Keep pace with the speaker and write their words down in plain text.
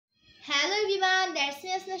everyone, that's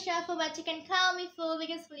me Asmita, but you can call me Phool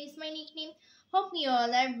because Phool is my nickname. Hope you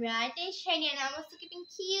all are bright and shiny and I'm also keeping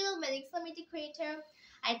cute, my exclamation creator.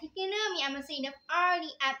 I think you know me, I'm a saint of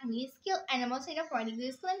already at English skill and I'm also in a foreign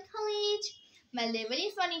English school and college. My level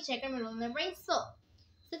is 1 in check and my roll number is so.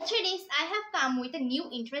 So today I have come with a new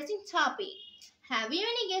interesting topic. Have you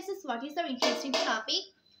any guesses what is the interesting topic?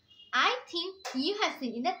 I think you have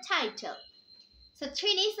seen in the title. So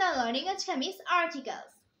today we are learning a Chinese articles.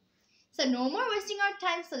 So no more wasting our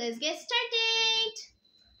time, so let's get started.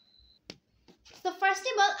 So first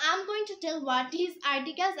of all, I'm going to tell what is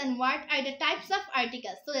articles and what are the types of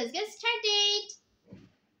articles. So let's get started.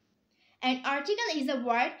 An article is a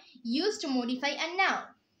word used to modify a noun,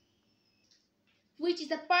 which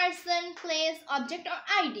is a person, place, object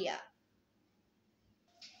or idea.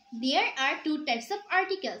 There are two types of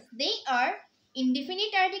articles. They are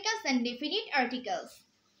indefinite articles and definite articles.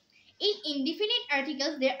 In indefinite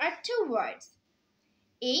articles, there are two words,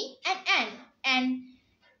 a and an. And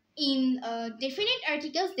in definite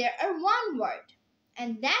articles, there are one word,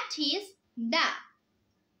 and that is the.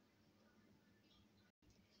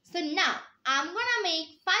 So now, I'm gonna make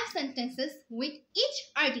 5 sentences with each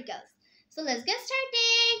article. So let's get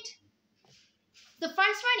started. The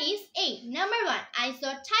first one is A. Number 1, I saw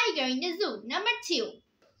a tiger in the zoo. Number 2,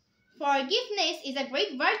 forgiveness is a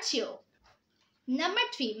great virtue. Number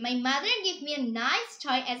 3, my mother gave me a nice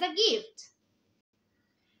toy as a gift.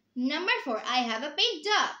 Number 4, I have a pet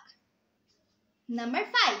dog. Number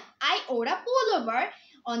 5, I wore a pullover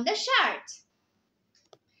on the shirt.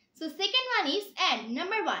 So second one is and.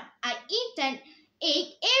 Number 1, I eat an egg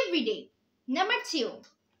every day. Number 2,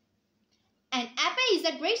 an apple is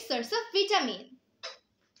a great source of vitamin.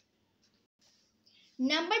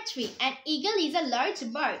 Number 3, an eagle is a large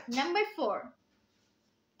bird. Number 4,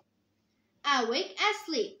 awake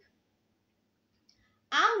asleep.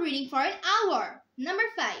 I'm reading for an hour. Number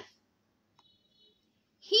 5,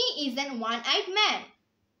 he is an one-eyed man.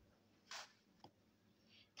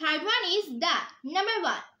 Third one is the. Number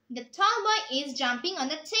 1, the tall boy is jumping on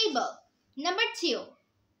the table. Number 2,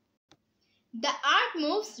 the earth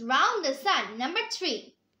moves round the sun. Number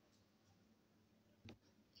 3,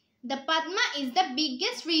 the Padma is the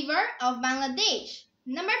biggest river of Bangladesh.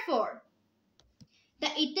 Number 4, the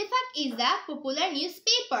Ittifaq is a popular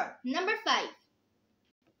newspaper. Number 5,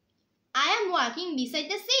 I am walking beside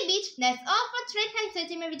the sea beach. That's all for today. Thanks for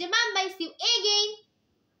watching my video. Bye bye. See you again.